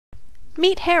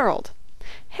Meet Harold.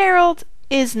 Harold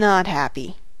is not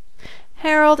happy.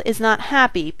 Harold is not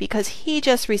happy because he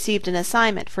just received an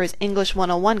assignment for his English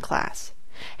 101 class.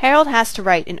 Harold has to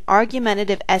write an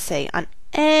argumentative essay on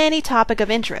any topic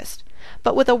of interest,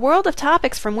 but with a world of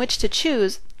topics from which to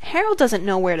choose, Harold doesn't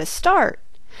know where to start.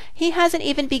 He hasn't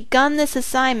even begun this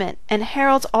assignment, and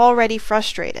Harold's already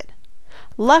frustrated.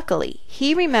 Luckily,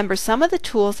 he remembers some of the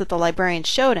tools that the librarian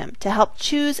showed him to help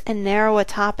choose and narrow a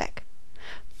topic.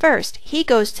 First, he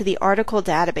goes to the article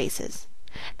databases.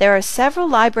 There are several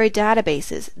library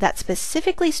databases that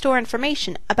specifically store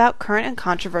information about current and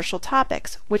controversial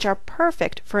topics, which are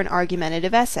perfect for an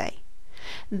argumentative essay.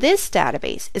 This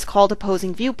database is called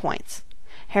Opposing Viewpoints.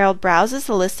 Harold browses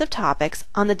the list of topics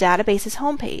on the database's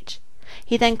homepage.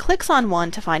 He then clicks on one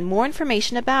to find more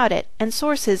information about it and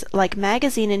sources like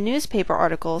magazine and newspaper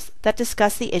articles that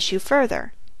discuss the issue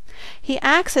further. He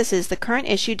accesses the current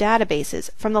issue databases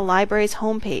from the library's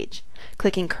homepage,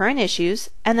 clicking Current Issues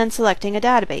and then selecting a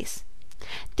database.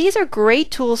 These are great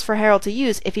tools for Harold to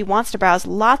use if he wants to browse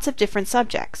lots of different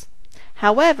subjects.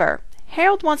 However,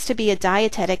 Harold wants to be a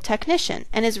dietetic technician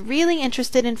and is really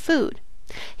interested in food.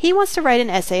 He wants to write an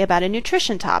essay about a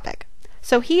nutrition topic,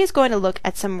 so he is going to look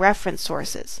at some reference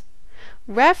sources.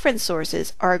 Reference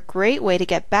sources are a great way to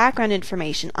get background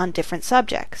information on different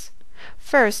subjects.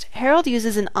 First, Harold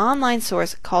uses an online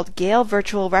source called Gale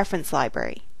Virtual Reference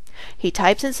Library. He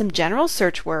types in some general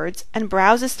search words and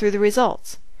browses through the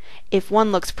results. If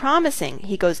one looks promising,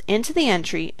 he goes into the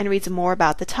entry and reads more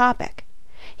about the topic.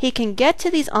 He can get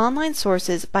to these online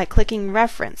sources by clicking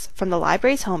Reference from the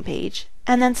library's homepage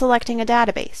and then selecting a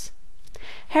database.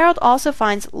 Harold also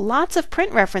finds lots of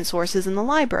print reference sources in the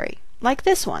library, like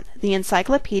this one, the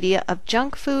Encyclopedia of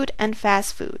Junk Food and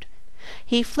Fast Food.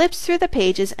 He flips through the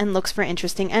pages and looks for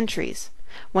interesting entries.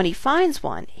 When he finds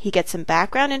one, he gets some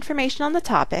background information on the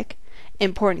topic,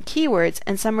 important keywords,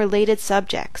 and some related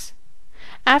subjects.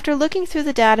 After looking through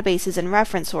the databases and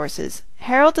reference sources,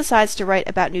 Harold decides to write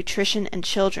about nutrition and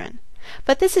children,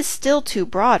 but this is still too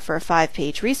broad for a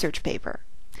 5-page research paper.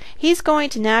 He's going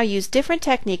to now use different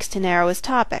techniques to narrow his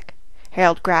topic.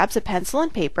 Harold grabs a pencil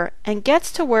and paper and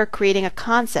gets to work creating a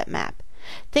concept map,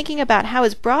 thinking about how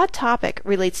his broad topic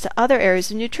relates to other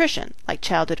areas of nutrition, like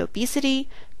childhood obesity,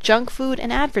 junk food,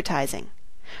 and advertising.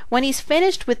 When he's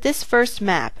finished with this first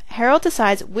map, Harold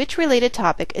decides which related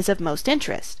topic is of most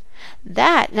interest.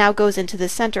 That now goes into the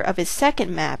center of his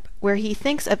second map, where he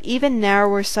thinks of even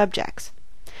narrower subjects.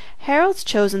 Harold's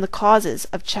chosen the causes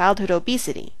of childhood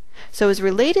obesity, so his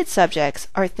related subjects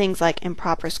are things like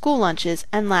improper school lunches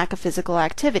and lack of physical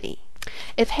activity.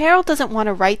 If Harold doesn't want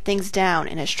to write things down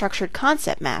in a structured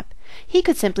concept map, he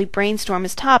could simply brainstorm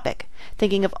his topic,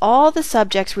 thinking of all the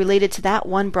subjects related to that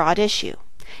one broad issue.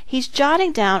 He's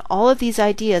jotting down all of these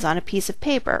ideas on a piece of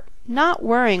paper, not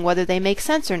worrying whether they make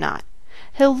sense or not.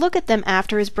 He'll look at them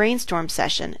after his brainstorm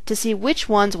session to see which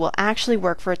ones will actually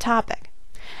work for a topic.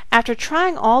 After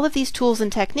trying all of these tools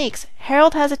and techniques,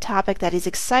 Harold has a topic that he's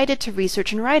excited to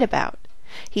research and write about.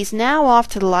 He's now off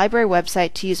to the library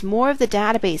website to use more of the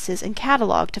databases and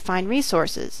catalog to find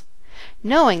resources,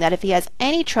 knowing that if he has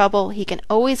any trouble, he can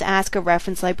always ask a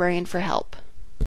reference librarian for help.